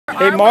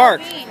Hey, Mark,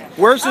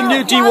 where's the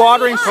new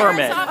dewatering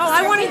permit? Oh,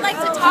 I want to like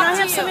to talk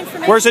to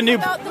you. Where's the new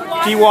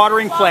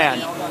dewatering plan?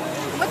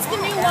 What's the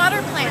new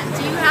water plan?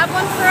 Do you have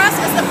one for us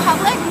as the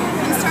public,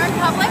 concerned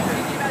public?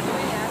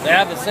 They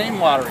have the same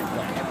watering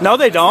plan. No,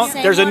 they don't.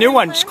 There's a new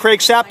one.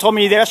 Craig Sapp told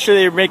me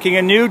yesterday they're making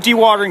a new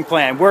dewatering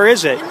plan. Where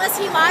is it? Unless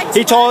he lied to us.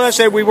 He told us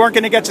that we weren't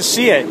going to get to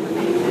see it.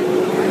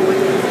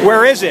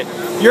 Where is it?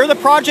 You're the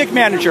project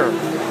manager.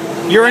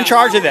 You're in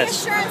charge of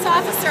this. Insurance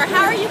officer,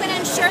 how are you going to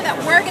ensure that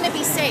we're going to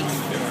be safe?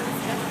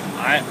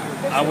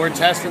 We're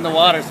testing the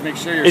waters to make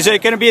sure you're... Is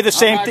it going to be the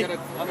same thing?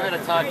 I'm not going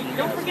to talk to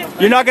you.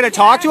 You're not going to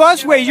talk to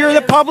us? Wait, you're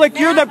the public,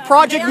 you're the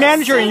project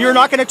manager, and you're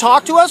not going to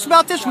talk to us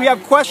about this? We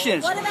have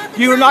questions.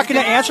 You're not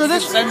going to answer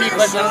this? Send me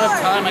questions. I don't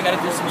have time. I got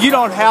to do some... You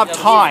don't have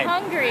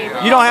time.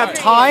 You don't have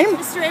time?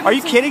 Are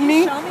you kidding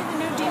me? The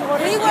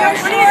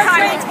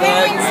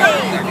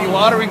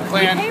dewatering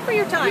plan,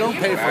 you don't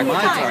pay for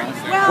my time.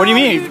 What do you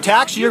mean?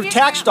 Your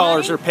tax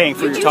dollars are paying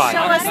for your time. Show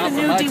us the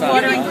new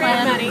dewatering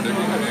plan.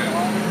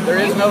 There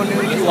is no new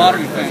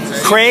dewatering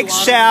plan. Craig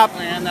Sapp.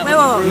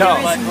 No.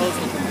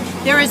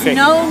 There is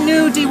no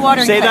new dewatering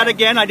plan. Say that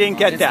again. I didn't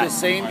get that. It's the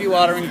same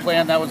dewatering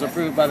plan that was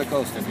approved by the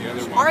coastal.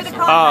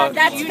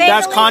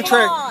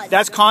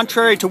 That's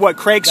contrary to what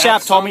Craig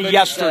Sapp told me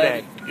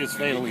yesterday. It's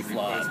fatally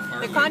flawed.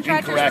 The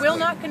contractors will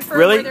not confirm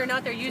whether or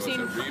not they're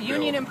using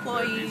union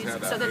employees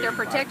so that they're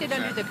protected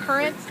under the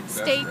current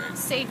state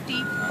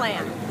safety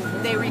plan.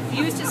 They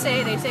refuse to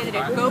say, they say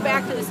that it go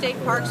back to the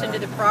state parks and to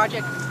the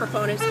project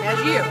proponents as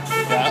you.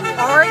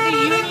 Are the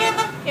union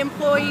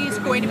employees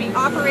going to be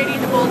operating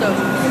the bulldozers,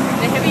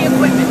 the heavy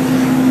equipment?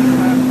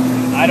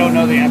 I don't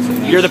know the answer.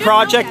 You're the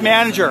project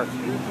manager.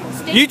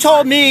 You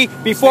told me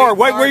before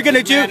what we're going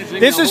to do.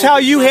 This is how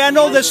you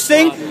handle this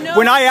thing.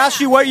 When I asked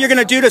you what you're going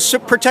to do to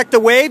protect the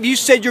wave, you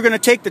said you're going to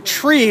take the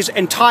trees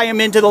and tie them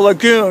into the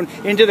lagoon,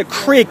 into the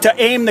creek, to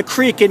aim the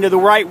creek into the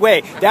right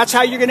way. That's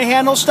how you're going to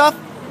handle stuff?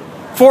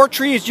 4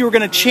 trees, you were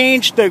going to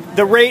change the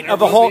rate of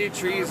the whole...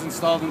 trees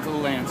installed into the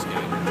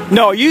landscape.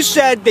 No, you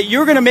said that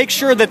you're going to make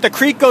sure that the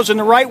creek goes in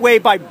the right way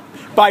by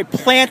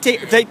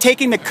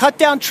taking the cut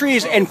down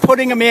trees and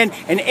putting them in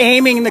and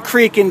aiming the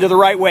creek into the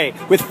right way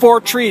with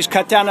 4 trees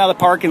cut down out of the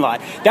parking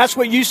lot. That's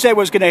what you said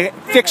was going to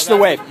fix the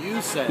wave.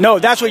 No,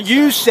 that's what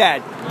you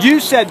said. You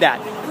said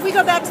that. Can we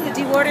go back to the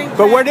dewatering plan?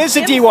 But what is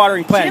the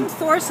dewatering plan? Jim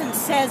Thorson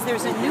says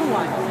there's a new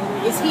one.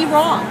 Is he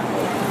wrong?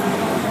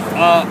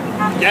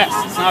 Yes,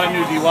 it's not a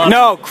new dewatering.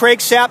 No, Craig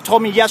Sapp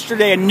told me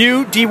yesterday a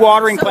new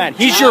dewatering plan.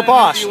 He's your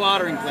boss.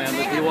 Dewatering plan.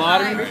 The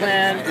dewatering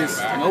plan is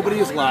nobody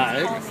is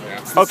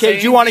live. Okay,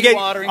 do you want to get?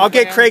 I'll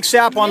get Craig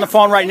Sapp on the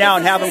phone right now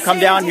and have him come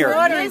down here.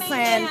 Dewatering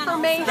plan.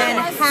 Then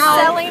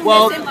how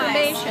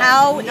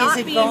is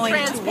it going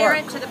to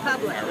work to the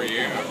public?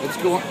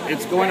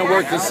 It's going to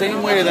work the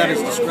same way that is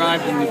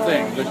described in the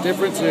thing. The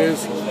difference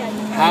is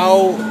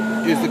how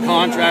is the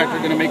contractor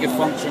going to make it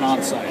function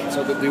on site.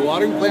 So the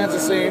dewatering plan's the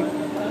same.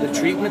 The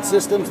treatment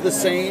system's the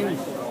same.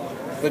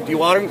 The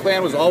dewatering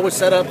plan was always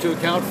set up to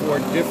account for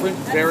different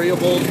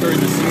variables during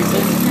the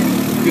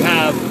season. You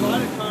have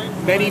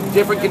many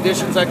different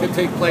conditions that could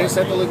take place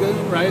at the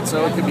lagoon, right?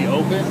 So it could be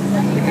open,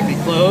 it could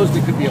be closed,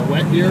 it could be a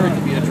wet year, it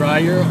could be a dry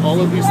year. All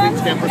of these things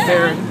get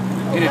prepared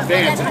in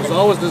advance. It was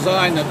always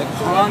designed that the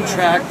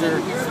contractor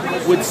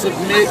would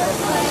submit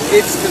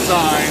its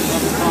design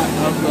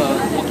of the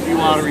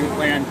dewatering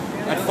plan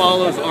that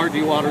follows our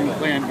dewatering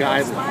plan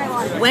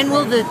guidelines. When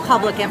will the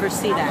public ever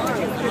see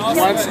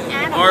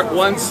that?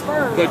 Once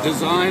the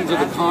designs of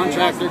the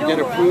contractor get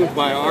approved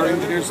by our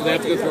engineers, so they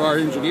have to go through our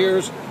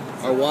engineers,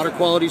 our water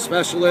quality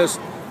specialists,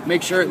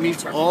 make sure it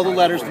meets all the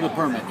letters to the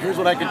permit. Here's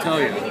what I can tell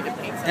you.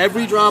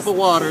 Every drop of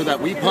water that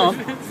we pump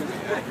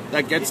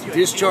that gets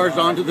discharged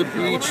onto the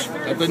beach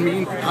at the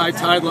mean high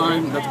tide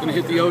line that's going to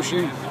hit the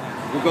ocean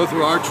will go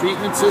through our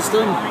treatment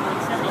system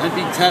and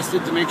be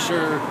tested to make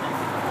sure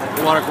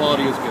the water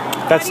quality is good.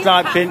 That's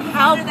not been...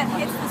 How that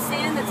hits the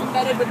sand that's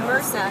embedded with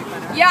MRSA.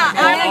 Yeah,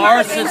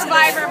 our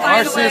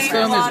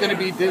system is going to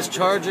be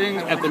discharging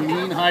at the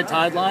mean high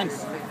tide line.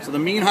 So the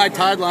mean high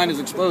tide line is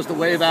exposed to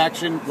wave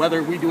action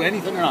whether we do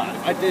anything or not.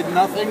 I did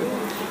nothing.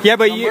 Yeah,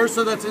 but the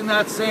MRSA that's in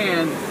that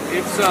sand,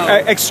 it's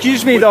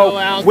excuse me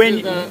though, when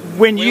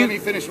you let me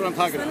finish what I'm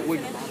talking about.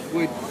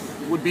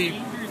 Would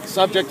be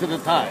subject to the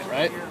tide,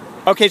 right?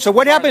 Okay, so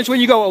what happens when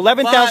you go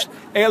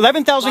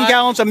 11,000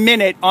 gallons a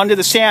minute onto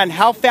the sand?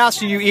 How fast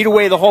do you eat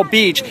away the whole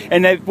beach?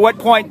 And at what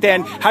point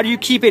then, how do you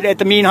keep it at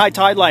the mean high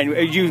tide line?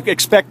 You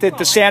expect that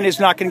the sand is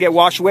not going to get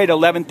washed away to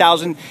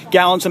 11,000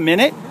 gallons a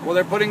minute? Well,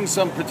 they're putting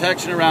some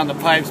protection around the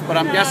pipes, but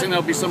I'm guessing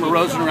there'll be some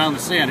erosion around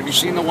the sand. Have you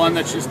seen the one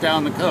that's just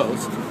down the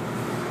coast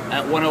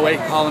at 108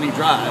 Colony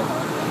Drive?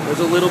 There's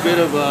a little bit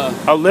of a...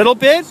 A little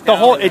bit?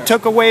 It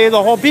took away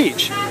the whole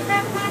beach.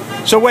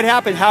 So what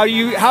happened? How do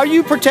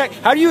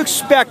you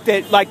expect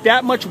that like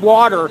that much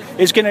water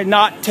is going to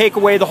not take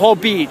away the whole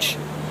beach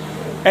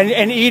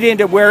and eat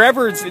into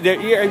wherever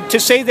to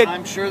say that?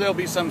 I'm sure there'll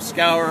be some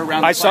scour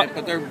around the pipe,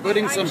 but they're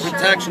putting some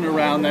protection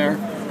around there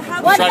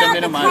to try to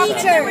minimize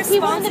that.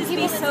 Responses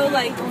be so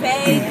like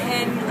vague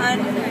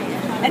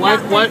and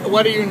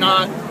what are you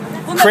not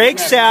Craig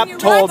Sapp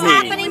told me.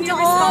 Happening to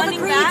all the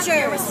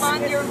creatures.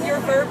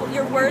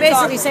 Your words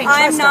basically saying,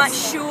 I'm not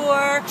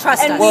sure.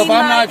 Trust us. Well, if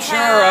I'm not sure,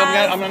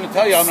 I'm going to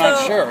tell you I'm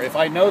not sure. If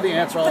I know the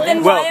answer, I'll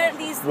answer.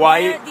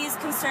 Why aren't these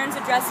concerns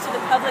addressed to the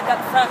public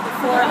up front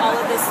before all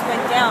of this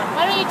went down?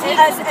 Why don't you take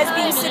as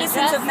being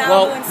citizens of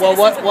Malibu and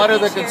citizens of what are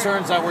the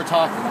concerns that we're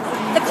talking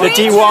about? The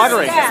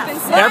dewatering,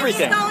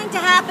 everything. What is going to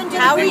happen to the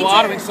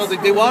dewatering? So the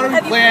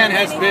dewatering plan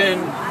has been.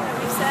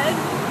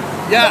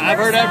 Yeah, I've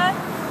heard that.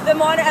 The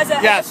water as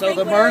a so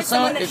the MRSA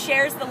someone that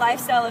shares the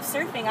lifestyle of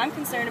surfing. I'm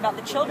concerned about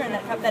the children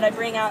that I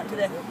bring out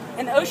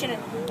in the ocean.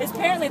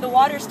 Apparently the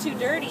water's too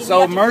dirty.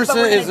 So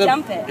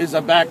MRSA is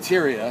a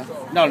bacteria.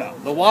 No.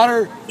 The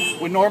water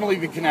would normally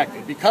be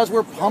connected because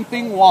we're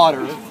pumping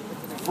water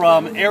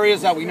from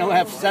areas that we know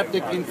have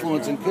septic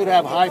influence and could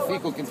have high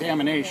fecal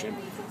contamination.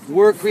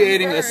 We're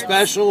creating a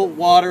special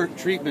water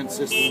treatment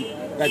system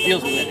that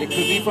deals with it. It could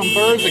be from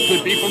birds, it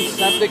could be from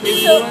septic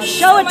influence.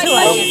 Show it to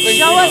us.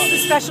 Show us the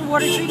special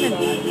water treatment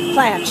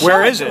plan.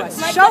 Where is it?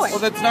 Show it.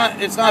 Well,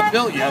 it's not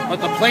built yet,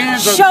 but the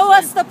plans are. Show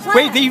us the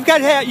plan. Wait,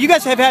 you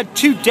guys have had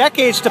 2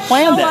 decades to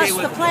plan this. Show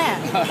us the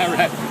plan. All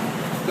right.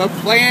 The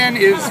plan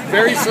is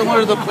very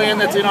similar to the plan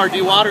that's in our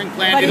dewatering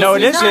plan. No,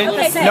 it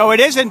isn't. No, it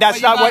isn't.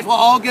 That's not what. We'll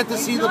all get to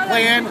see the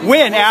plan.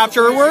 When?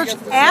 Afterwards?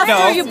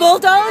 After you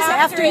bulldoze?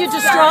 After you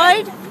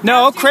destroyed?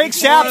 No, Craig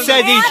Sapp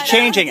said he's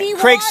changing it.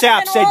 Craig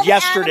Sapp said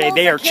yesterday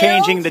they are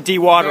changing the They're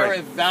dewatering.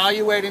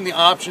 evaluating the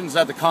options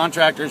that the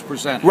contractors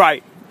present.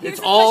 Right.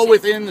 It's all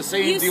within the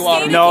same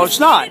dewatering. No, it's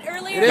not.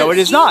 No, it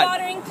is not.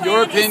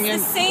 Your opinion.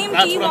 It's the same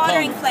that's what I'm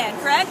telling dewatering plan,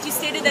 correct? You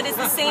stated that it's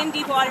the same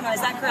dewatering plan.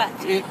 Is that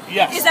correct?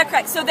 Yes. Is that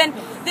correct? So then,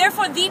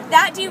 therefore,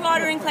 that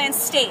dewatering plan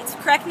states,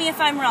 correct me if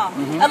I'm wrong,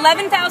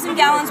 11,000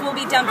 gallons will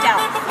be dumped out.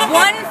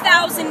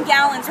 1,000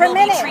 gallons will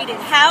be treated.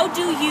 How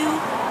do you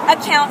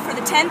account for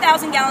the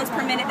 10,000 gallons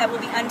per minute that will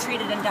be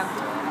untreated and dumped?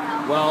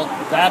 Well,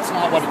 that's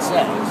not what it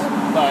says,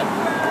 but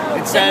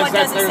it says what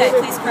does it say?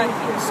 Please correct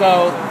me.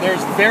 So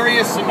there's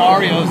various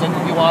scenarios that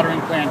the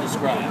dewatering plan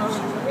describes.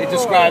 It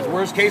describes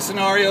worst case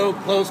scenario,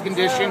 closed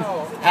condition,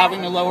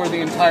 having to lower the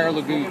entire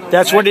lagoon.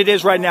 That's what it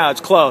is right now. It's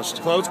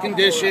closed. Closed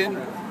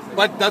condition,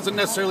 but doesn't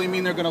necessarily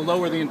mean they're going to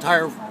lower the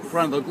entire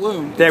front of the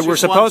lagoon. They were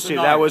supposed to.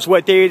 That was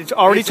what they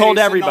already told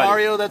everybody.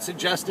 Scenario that's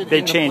suggested.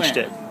 They changed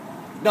it.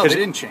 No, they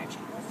didn't change it.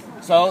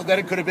 So that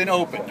it could have been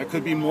open. There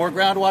could be more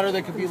groundwater.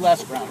 There could be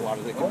less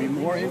groundwater. There could be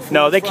more influence.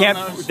 No, they can't.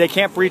 They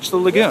can't breach the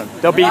lagoon.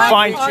 They'll be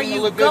fine. What are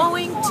you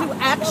going to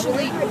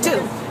actually do?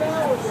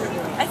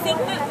 I think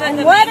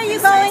what are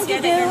you going to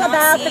do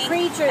about the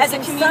creatures? As a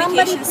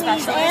communication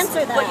specialist,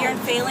 what you're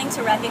failing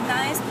to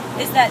recognize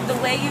is that the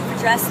way you've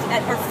addressed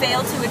or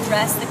failed to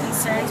address the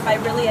concerns by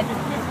really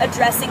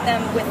addressing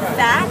them with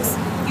facts,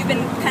 you've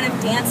been kind of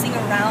dancing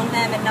around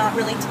them and not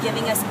really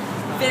giving us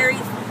very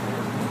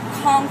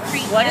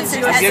concrete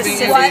answers as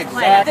to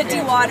what the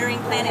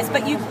dewatering plan is.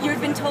 But you've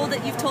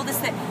told us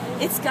that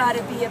it's got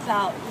to be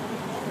about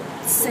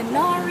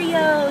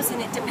scenarios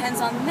and it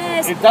depends on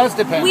this. It does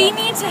depend. We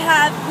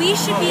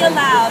should be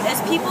allowed, as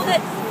people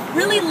that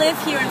really live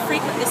here and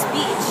frequent this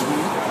beach.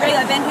 Right,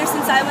 I've been here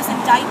since I was in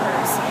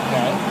diapers.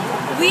 Okay.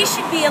 We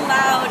should be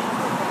allowed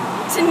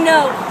to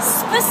know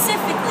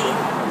specifically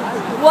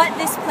what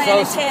this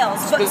plan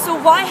entails. So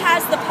why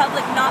has the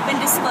public not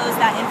been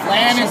disclosed that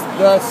information? The plan is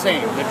the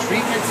same. The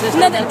treatment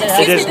system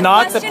It is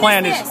not the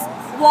plan.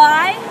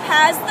 Why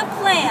has the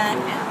plan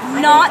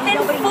not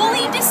been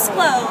fully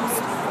disclosed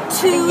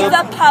to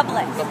the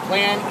public? The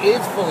plan is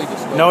fully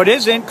disclosed. No, it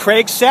isn't.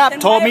 Craig Sapp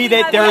told me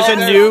that there's a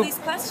new.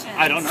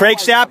 I don't know. Craig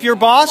Sapp, your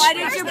boss?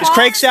 Is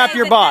Craig Sapp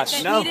your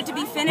boss? No.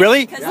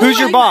 Really? Who's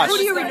your boss? Who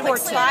do you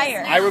report to?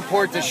 I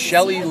report to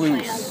Shelley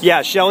Luce.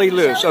 Yeah, Shelley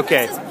Luce.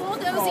 Okay. This is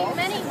bulldozing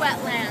many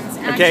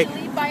wetlands. Okay.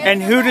 Actually, by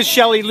And who does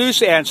Shelley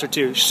Luce answer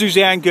to?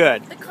 Suzanne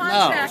Good. the No,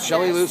 contractors.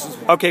 Shelley Luce is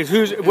Okay,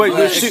 who's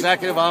the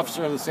executive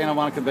officer of the Santa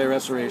Monica Bay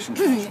Restoration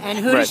Trust. And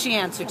who does she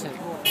answer to?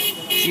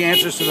 She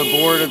answers to the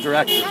board of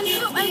directors.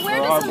 And where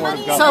For our does the board of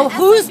money? governors. So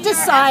who's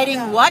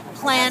deciding what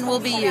plan will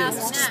be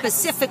used?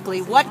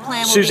 Specifically, what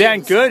plan will Suzanne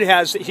be used? Good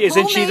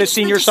isn't she the makes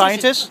senior decision?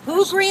 scientist?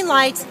 Who green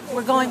lights?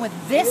 We're going with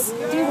this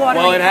dewatering.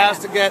 Well, it has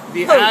to get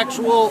the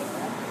actual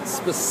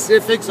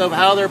specifics of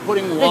how they're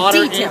putting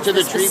water details, into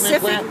the the treatment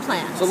specific plant.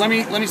 plans. So let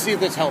me see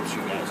if this helps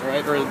you guys, all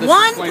right? Or this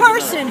One explains it better.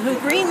 person who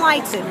green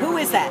lights it. Who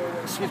is that?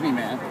 Excuse me,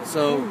 man.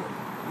 So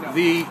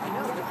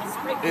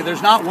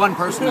there's not one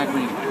person that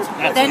green lights.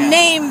 That's Then the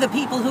name the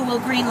people who will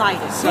green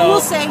light it. So- who will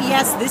say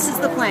yes? This is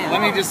the plan.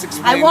 Let me just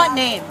explain. I want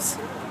names.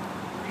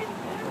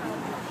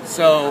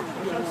 So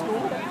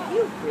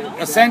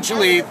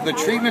essentially, the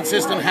treatment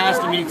system has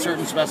to meet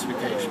certain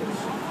specifications,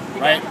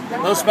 right?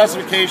 Those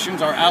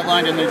specifications are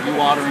outlined in the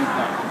dewatering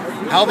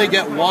plan. How they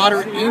get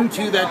water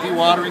into that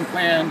dewatering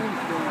plan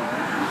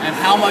and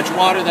how much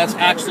water that's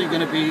actually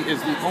going to be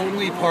is the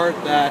only part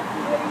that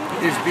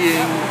is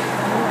being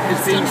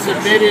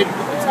submitted.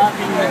 It's not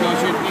being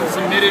negotiated, it's being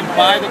submitted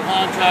by the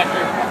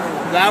contractor.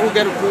 That will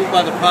get approved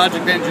by the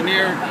project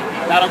engineer.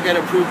 That'll get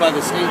approved by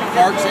the state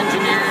parks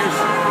engineers.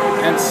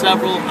 and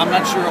several, I'm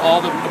not sure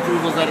all the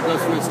approvals that it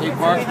goes through at state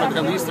parks, but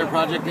at least their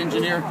project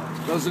engineer,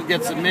 those would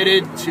get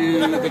submitted to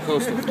the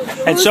coastal.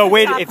 And so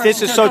wait, if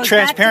this is so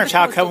transparent,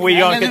 how come we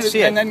don't get to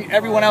see it? And then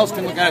everyone else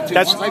can look at it too.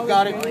 Once I've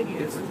got it,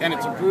 and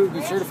it's approved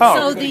and certified.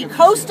 So the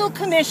Coastal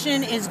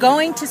Commission is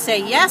going to say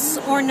yes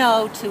or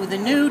no to the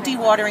new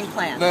dewatering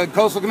plan? The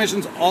Coastal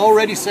Commission's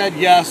already said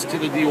yes to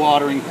the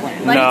dewatering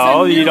plan.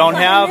 No, you don't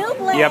have.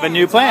 You have a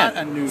new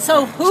plan.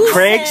 So who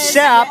Craig says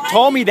Sapp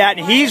told me that,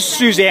 and he's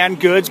Suzanne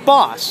Good's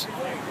boss.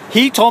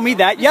 He told me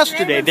that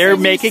yesterday. They're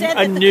making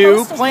a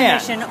new plan.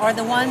 The Commission are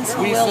the ones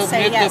who We will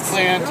say submit yes. the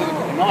plan to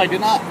the. No, I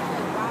did not.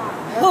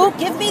 Who?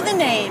 Give me the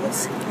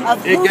names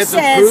of It who gets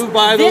says approved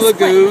by the this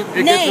Lagoon. plan.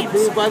 It Names. gets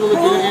approved by the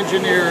Lagoon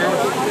engineer.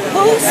 Who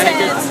And it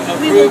says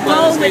gets we will approved by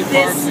the go state with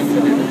parks this?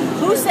 engineer.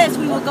 Who says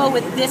we will go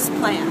with this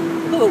plan?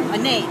 Who? A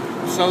name.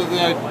 So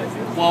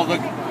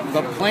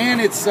the plan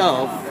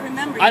itself.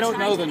 Remember, I don't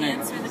know the name.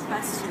 answer the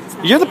questions.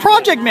 You're the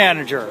project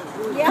manager.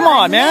 Come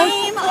on, man.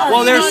 Name of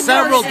Well, there's the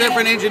several person.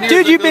 different engineers.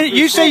 Dude, that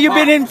you say you've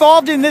been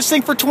involved in this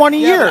thing for 20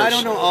 Yeah, years. but I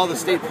don't know all the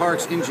state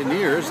parks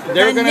engineers.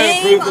 They're The going to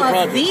name approve the of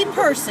project. the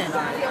person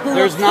who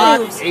There's not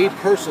approves. a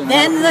person.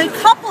 Then the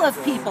couple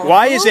of people.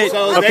 Why is it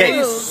So okay?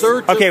 they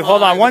certify Okay,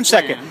 hold on one the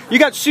second. plan. You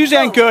got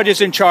Suzanne Good is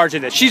in charge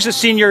of this. She's the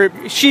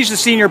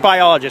senior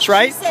biologist,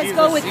 right? She says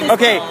go with this.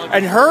 Okay,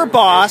 and her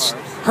boss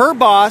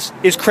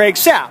is Craig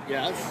Sapp.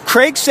 Yes.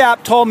 Craig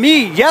Sapp told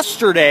me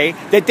yesterday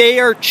that they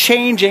are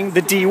changing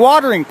the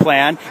dewatering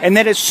plan, and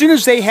that as soon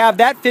as they have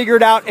that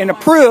figured out and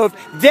approved,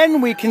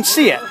 then we can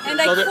see it. And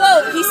I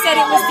quote, he said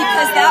it was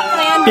because that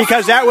plan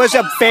Because that was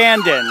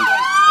abandoned.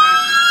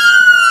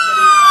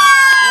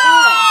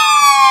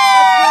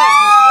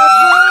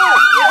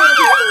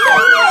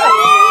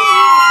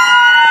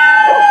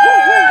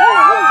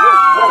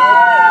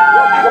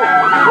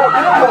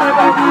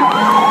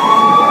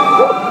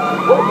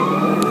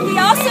 He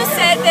also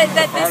said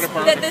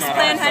that this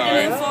plan had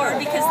to move forward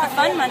because the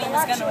fund money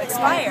was going to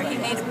expire. He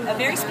made a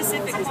very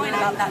specific point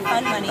about that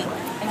fund money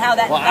and how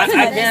that. Well, I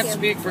can't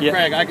speak for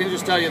Craig. I can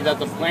just tell you that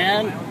the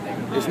plan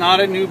is not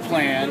a new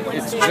plan.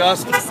 It's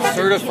just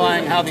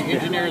certifying how the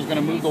engineer is going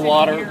to move the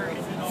water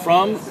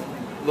from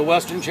the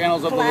western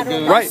channels of the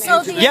lagoon. Right.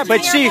 So the Yeah,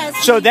 but see, engineer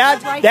has so the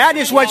that right that to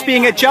is what's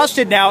being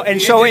adjusted now,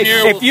 and so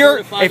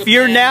if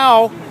you're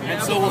now.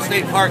 And so will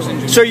state parks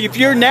engineer. So if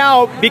you're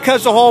now,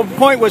 because the whole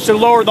point was to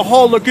lower the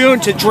whole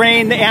lagoon to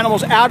drain the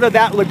animals out of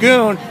that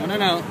lagoon.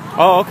 No.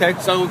 Oh, okay.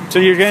 So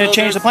you're going to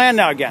change the plan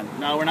now again?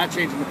 No, we're not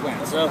changing the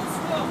plan. So,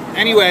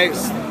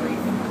 anyways,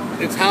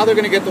 it's how they're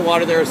going to get the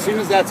water there. As soon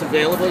as that's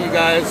available, you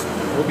guys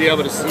will be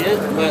able to see it.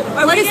 But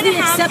What is the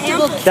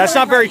acceptable? That's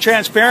not very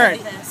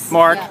transparent,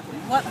 Mark.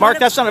 What Mark,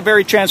 that's not a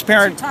very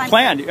transparent Time.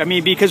 plan. I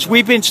mean, because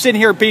we've been sitting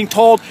here being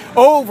told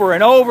over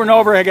and over and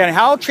over again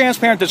how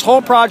transparent this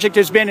whole project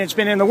has been. It's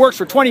been in the works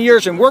for 20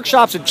 years in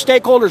workshops and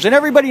stakeholders and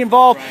everybody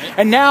involved.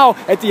 And now,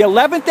 at the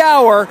 11th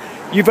hour,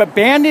 you've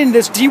abandoned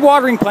this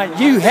dewatering plan.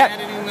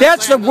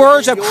 That's the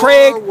words of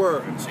Craig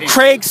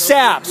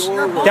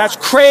Sapp. That's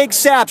Craig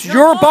Sapp.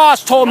 Your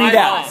boss told me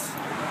that.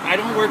 I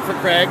don't work for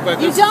Craig,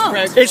 but You this don't.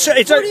 is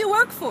Craig's. Who do you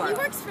work for? He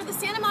works for the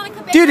Santa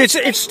Monica Bay. Dude,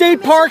 it's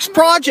State Parks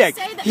project.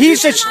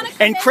 He's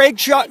and Craig.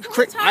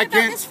 I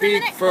can't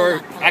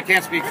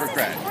speak for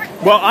Craig.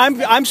 Well,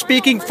 I'm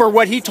speaking for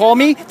what he told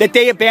me, that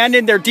they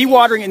abandoned their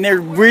dewatering and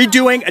they're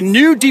redoing a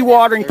new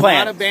dewatering Not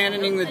plan.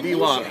 abandoning the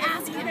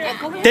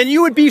dewater. Then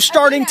you would be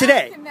starting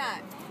today.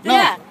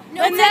 Yeah.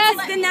 No, then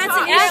that's an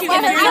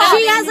issue.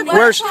 She has a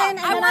Where's- question, and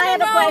I then I have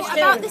want a to know question.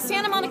 about the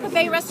Santa Monica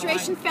Bay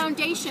Restoration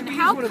Foundation.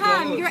 How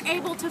come you're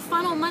able to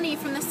funnel money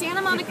from the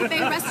Santa Monica Bay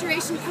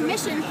Restoration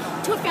Commission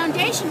to a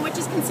foundation which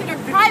is considered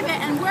private,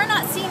 and we're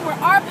not seeing where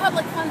our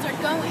public funds are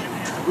going?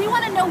 We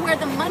want to know where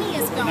the money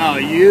is going. No,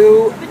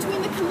 you.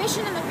 Between the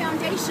commission and the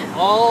foundation.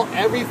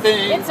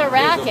 Everything. It's a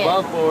racket. Is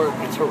above board.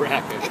 It's a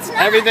racket. It's not.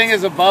 Everything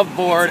is above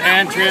board It's not.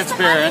 and Where's the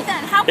transparent. money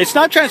then? How It's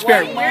not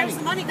transparent. Where's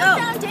the money go?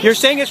 You're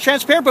saying it's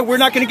transparent, but we're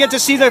not going to get to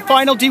see the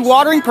final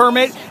dewatering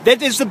permit.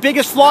 That is the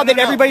biggest flaw that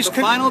everybody's.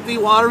 The final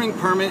dewatering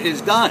permit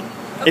is done.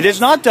 It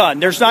is not done.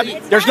 There's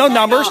no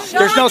numbers.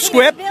 There's no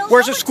SQIP.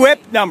 Where's the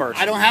SQIP numbers?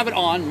 I don't have it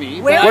on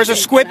me. Where's the I'm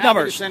SQIP happy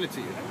numbers? to send it to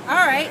you. All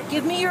right,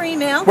 give me your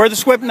email. Where are the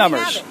SQIP Let me have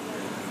numbers? it.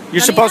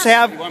 You're supposed to You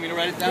have. want me to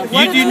write it down? What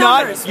You are do the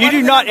not. numbers? You What do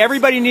are the not. numbers?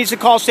 Everybody needs to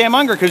call Sam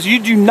Unger because you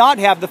do not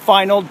have the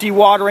final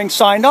dewatering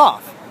signed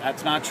off.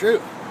 That's not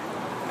true.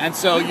 And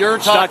so you're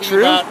It's not talking true.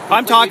 about.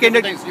 I'm talking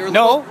to. completely different things.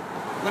 No,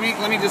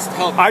 Let me just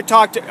help. I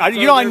talked to.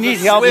 You don't need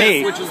help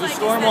me. Which is the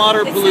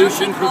Stormwater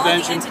Pollution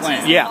Prevention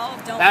Plan. Yeah.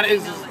 That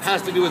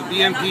has to do with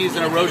BMPs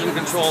and erosion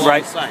control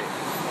Right. on site.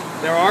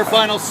 There are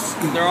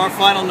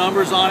final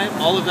numbers on it.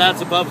 All of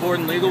that's above board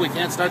and legal. We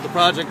can't start the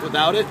project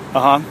without it.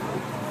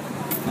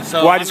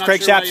 So Why I'm does not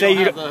Craig sure why Sapp say don't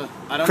you? have the- I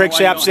don't know Craig why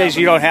you Sapp says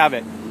you don't have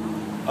it.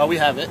 Oh, we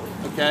have it.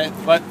 Okay,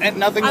 but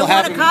nothing will I want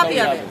happen a copy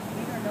until we of have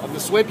it. Of the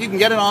SWIP, you can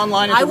get it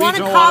online at I the want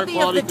a Regional Water copy of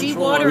Quality the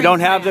Control. dewatering. We don't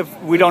have the.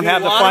 We don't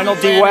have the final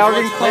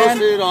dewatering plan.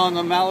 Posted on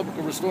the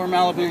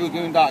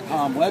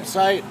RestoreMalibuLagoon.com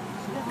website.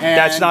 And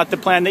That's not the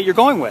plan that you're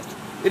going with.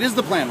 It is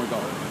the plan we're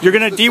going. You're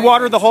going to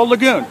dewater the whole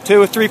lagoon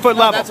to a 3-foot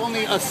level. That's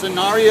only a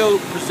scenario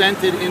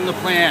presented in the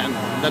plan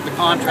that the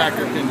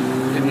contractor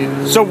can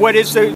use. So what is the